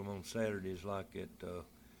program on Saturdays like at,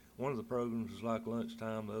 one of the programs was like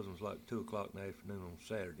lunchtime, the other one was like 2 o'clock in the afternoon on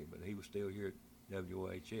Saturday, but he was still here at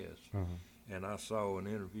WHS. Uh-huh. And I saw an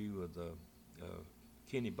interview with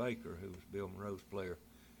Kenny Baker, who was Bill Monroe's player,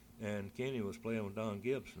 and Kenny was playing with Don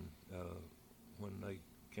Gibson when they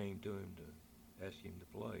came to him to ask him to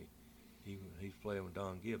play. He's playing with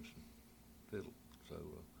Don Gibson fiddle, so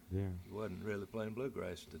Yeah. he wasn't really playing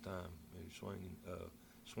bluegrass at the time. He was swinging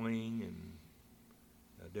swing and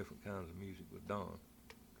different kinds of music with Don.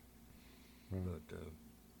 Right. But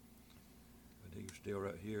he was still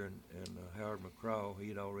right here, and Howard McCraw, he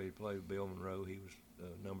had already played with Bill Monroe. He was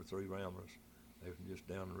number 3 Ramblers. They were just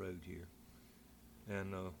down the road here.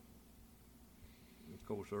 And, of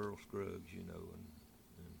course, Earl Scruggs, you know, and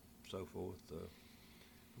so forth.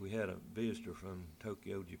 We had a visitor from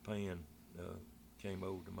Tokyo, Japan, came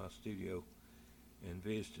over to my studio and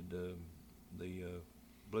visited the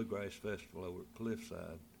Bluegrass Festival over at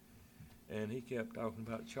Cliffside. And he kept talking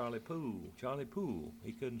about Charlie Poole. Charlie Poole.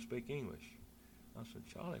 He couldn't speak English. I said,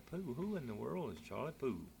 Charlie Poole? Who in the world is Charlie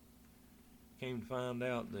Poole? Came to find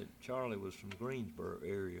out that Charlie was from Greensboro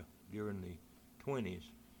area during the 20s.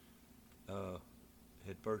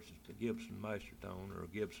 Had purchased a Gibson Mastertone or a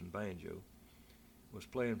Gibson banjo. Was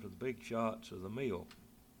playing for the big shots of the mill.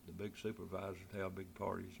 The big supervisors would have big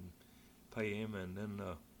parties and pay him. And then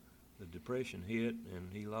the Depression hit,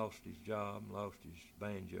 and he lost his job, lost his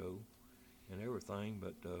banjo and everything.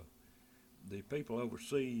 But the people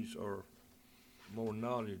overseas are more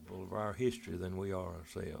knowledgeable of our history than we are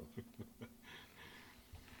ourselves.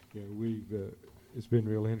 Yeah, it's been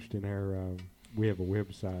real interesting. We have a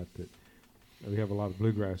website that we have a lot of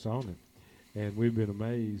bluegrass on it, and we've been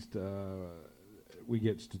amazed. We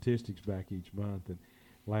get statistics back each month, and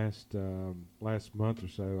last month or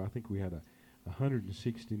so, I think we had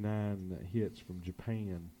 169 hits from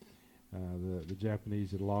Japan. The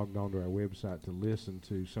Japanese had logged onto our website to listen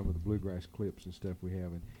to some of the bluegrass clips and stuff we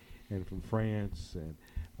have, and from France and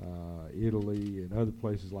Italy and other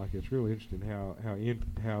places like it. It's really interesting how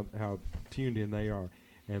tuned in they are,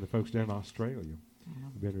 and the folks down in Australia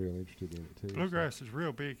have been real interested in it too. Bluegrass is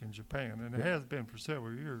real big in Japan, and it has been for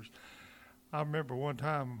several years. I remember one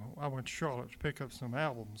time I went to Charlotte to pick up some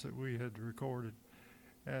albums that we had recorded,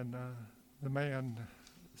 and the man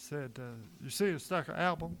said, "You see a stack of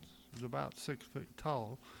albums? It's about 6 feet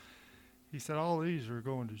tall." He said, "All these are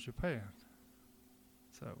going to Japan."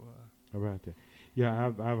 So. About that, yeah,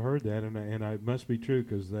 I've heard that, and it must be true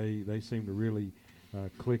because they seem to really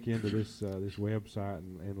click into this website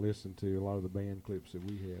and listen to a lot of the band clips that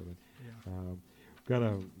we have.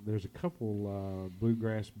 And there's a couple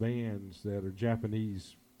bluegrass bands that are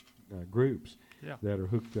Japanese groups that are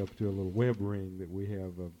hooked up to a little web ring that we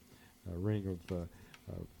have, a ring of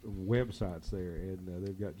websites there, and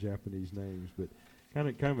they've got Japanese names, but kind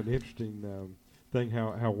of an interesting thing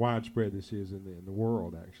how widespread this is in the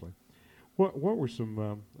world actually. What were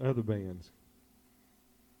some other bands?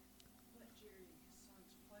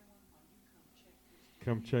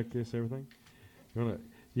 Come check this everything.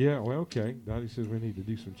 Yeah, well, okay. Dottie says we need to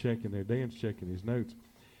do some checking there. Dan's checking his notes.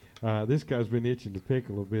 This guy's been itching to pick a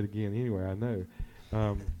little bit again. Anyway, I know.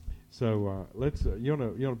 So let's. You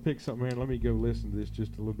wanna pick something here? Let me go listen to this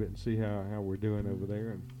just a little bit and see how we're doing over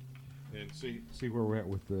there, and see where we're at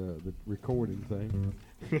with the recording thing.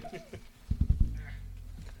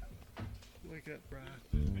 Look at Brian.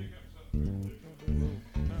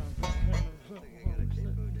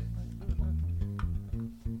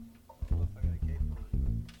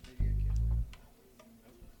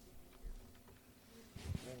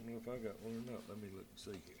 If I got one or not, let me look and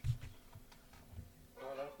see here.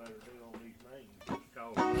 What I better do on these names, just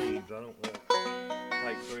call them names. I don't want to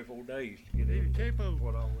take 3 or 4 days to get David everything. Capo.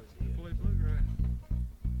 What I was To play bluegrass.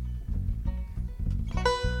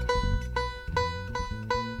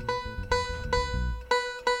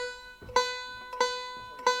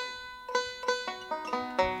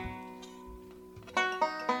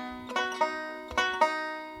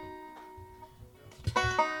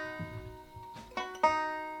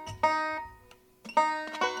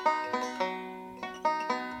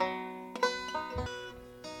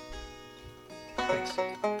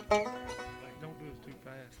 Like, don't do it too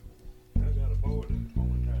fast.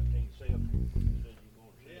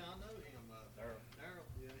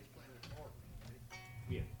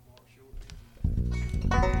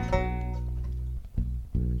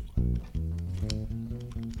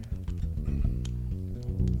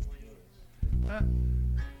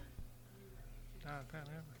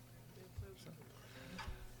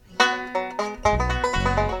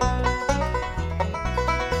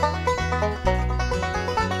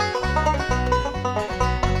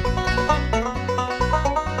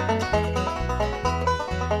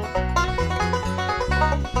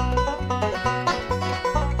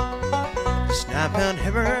 This 9-pound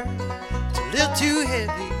hammer, it's a little too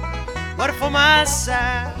heavy. What for my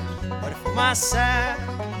side? What for my side?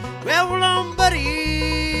 Well, roll on,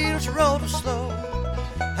 buddy, don't you roll too slow.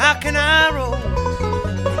 How can I roll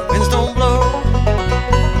when the winds don't blow?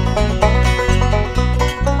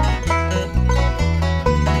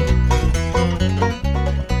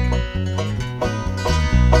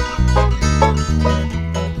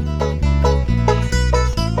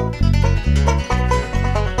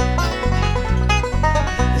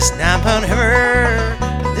 This 9-pound hammer,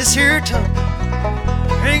 this here tongue,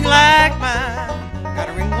 ring like mine, got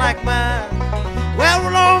a ring like mine. Well,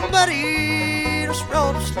 roll on, buddy, just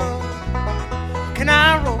roll too slow. Can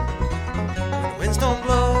I roll when the winds don't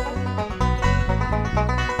blow?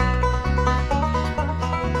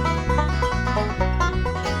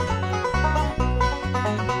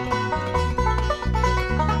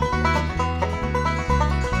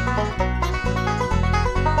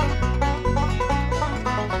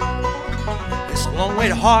 It's a long way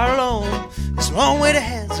to Harlem, it's a long way to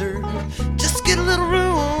Hazard. Just get a little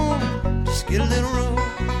room, just get a little room.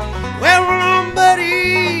 Well, roll on,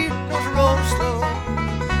 buddy, don't you roll slow.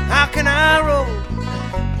 How can I roll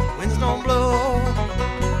when the winds don't blow?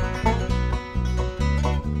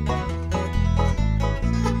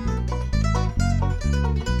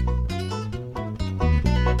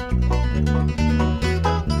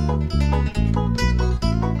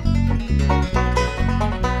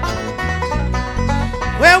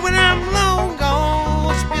 Well, when I'm long gone,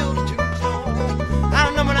 what's built a tombstone?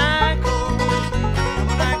 I know when I go, I know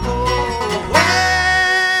when I go.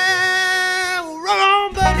 Well, roll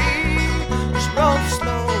on, buddy, just roll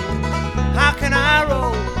slow. How can I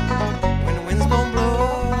roll when the winds don't blow?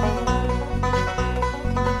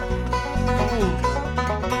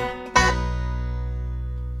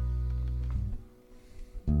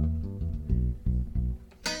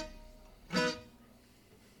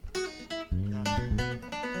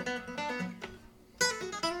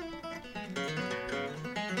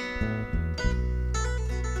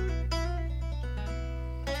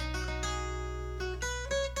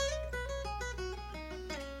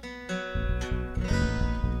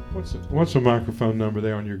 What's the microphone number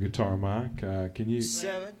there on your guitar, Mike? Can you?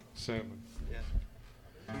 7. 7.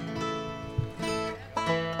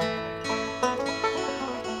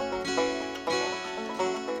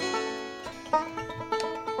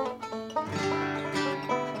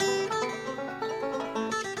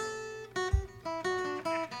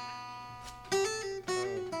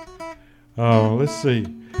 Oh, let's see.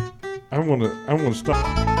 I want to stop.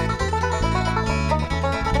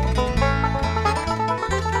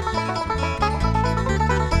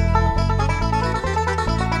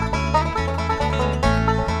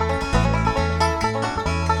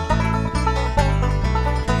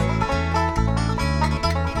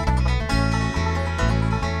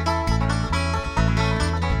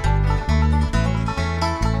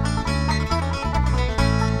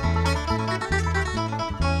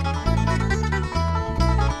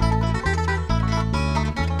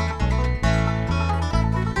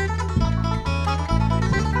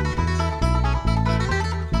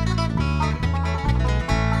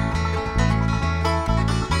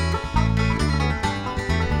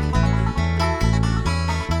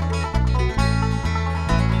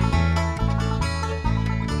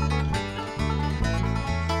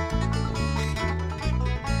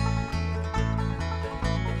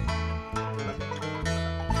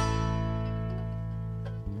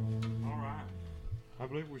 I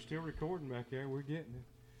believe we're still recording back there. We're getting it,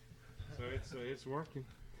 so it's working.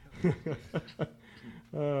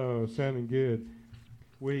 Oh, sounding good.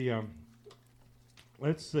 We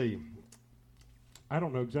let's see. I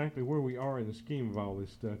don't know exactly where we are in the scheme of all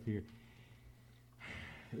this stuff here.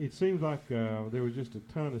 It seems like there was just a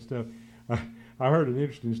ton of stuff. I heard an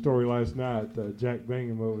interesting story last night. Jack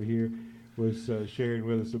Bingham over here was sharing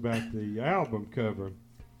with us about the album cover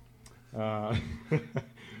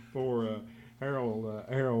for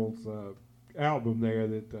Harold's album there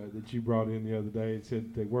that you brought in the other day. It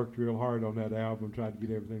said they worked real hard on that album, trying to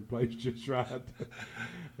get everything placed just right.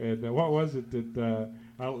 And what was it that?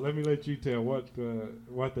 Let me let you tell what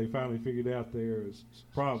they finally figured out there is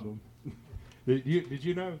problem. Did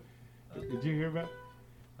you know? Did you hear about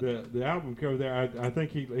the album cover there? I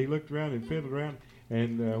think he looked around and fiddled around,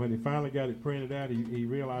 and when he finally got it printed out, he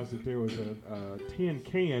realized that there was a tin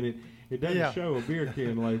can. It doesn't Yeah. show a beer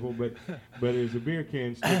can label, but there's a beer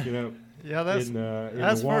can sticking up Yeah, that's in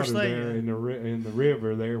that's the first water thing. there in the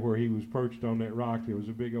river there where he was perched on that rock. There was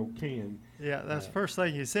a big old can. Yeah, that's the first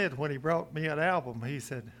thing he said when he brought me an album. He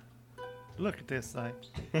said, "Look at this thing."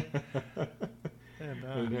 And,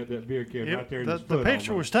 And it had that beer can right there in the, his foot. the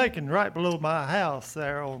picture almost. was taken right below my house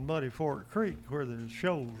there on Muddy Fork Creek, where the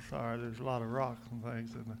shoals are. There's a lot of rocks and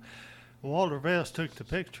things. And Walter Vest took the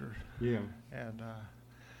picture, Yeah. and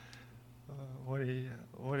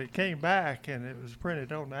when he came back and it was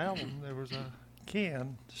printed on the album, there was a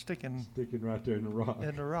can sticking Sticking right there in the rock.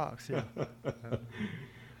 in the rocks. Yeah.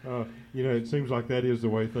 You know, it seems like that is the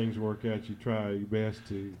way things work out. You try your best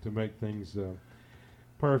to make things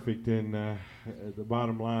perfect, and the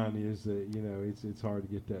bottom line is that it's hard to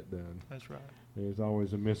get that done. That's right. There's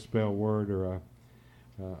always a misspelled word or a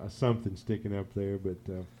something sticking up there. But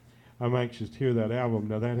I'm anxious to hear that album.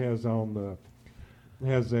 Now that has a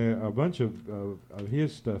bunch of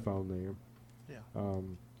his stuff on there. Yeah.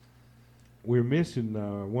 We're missing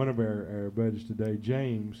one of our buddies today,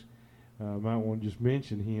 James. Might want to just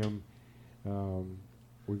mention him.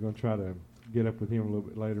 We're going to try to get up with him a little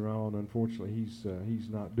bit later on. Unfortunately, he's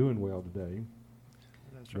not doing well today.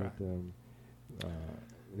 That's right.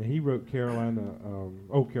 But he wrote Carolina,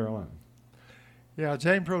 Old Carolina. Yeah,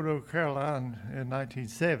 James wrote Old Caroline in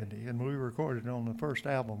 1970, and we recorded on the first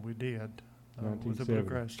album we did with the 1970.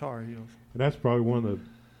 Bluegrass Tar Heels. And that's probably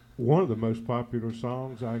one of the most popular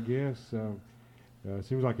songs, I guess.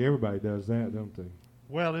 Seems like everybody does that, don't they?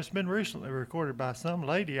 Well, it's been recently recorded by some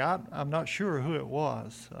lady. I'm not sure who it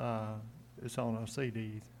was. It's on a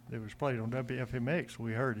CD that was played on WFMX.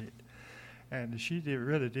 We heard it, and she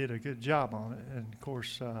really did a good job on it. And of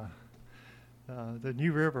course, the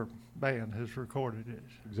New River Band has recorded it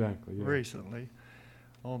Exactly. Yeah. recently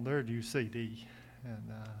on their new CD, and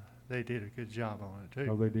they did a good job on it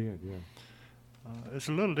too. Oh, they did. Yeah. It's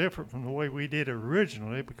a little different from the way we did it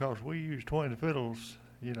originally because we used 20 fiddles,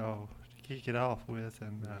 to kick it off with.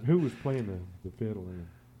 And Who was playing the fiddle in?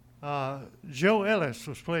 Joe Ellis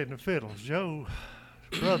was playing the fiddles. Joe's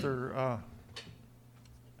brother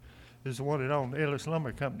is the one that owned Ellis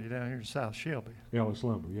Lumber Company down here in South Shelby. Ellis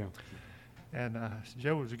Lumber. Yeah. And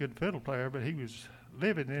Joe was a good fiddle player, but he was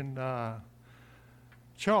living in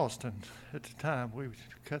Charleston at the time we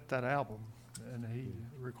cut that album, and he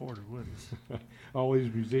recorded with us. All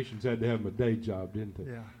these musicians had to have a day job, didn't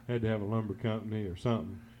they? Yeah, Had to have a lumber company or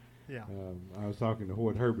something. yeah. I was talking to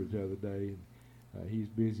Hoyt Herbert the other day. And, he's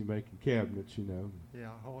busy making cabinets, Yeah,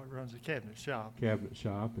 Hoyt runs a cabinet shop. cabinet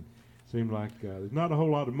shop. And seemed like there's not a whole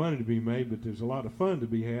lot of money to be made, but there's a lot of fun to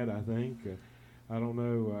be had, I think. I don't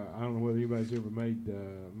know whether anybody's ever made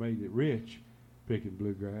it rich picking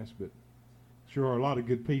bluegrass, but sure are a lot of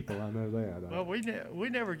good people. I know that. Well, we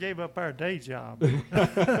never gave up our day job.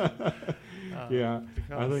 Yeah,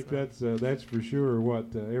 I because, think that's for sure what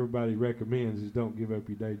everybody recommends is don't give up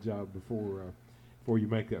your day job before you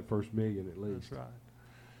make that first million at least. That's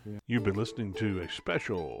right. You've been listening to a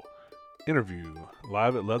special interview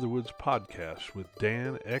live at Leatherwood's podcast with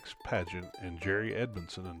Dan X. Pageant and Jerry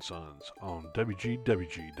Edmondson and Sons on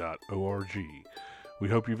WGWG.org. We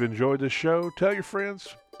hope you've enjoyed this show. Tell your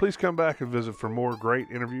friends. Please come back and visit for more great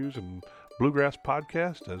interviews and Bluegrass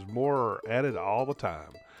podcast as more are added all the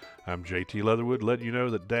time. I'm JT Leatherwood letting you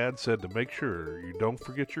know that Dad said to make sure you don't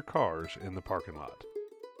forget your cars in the parking lot.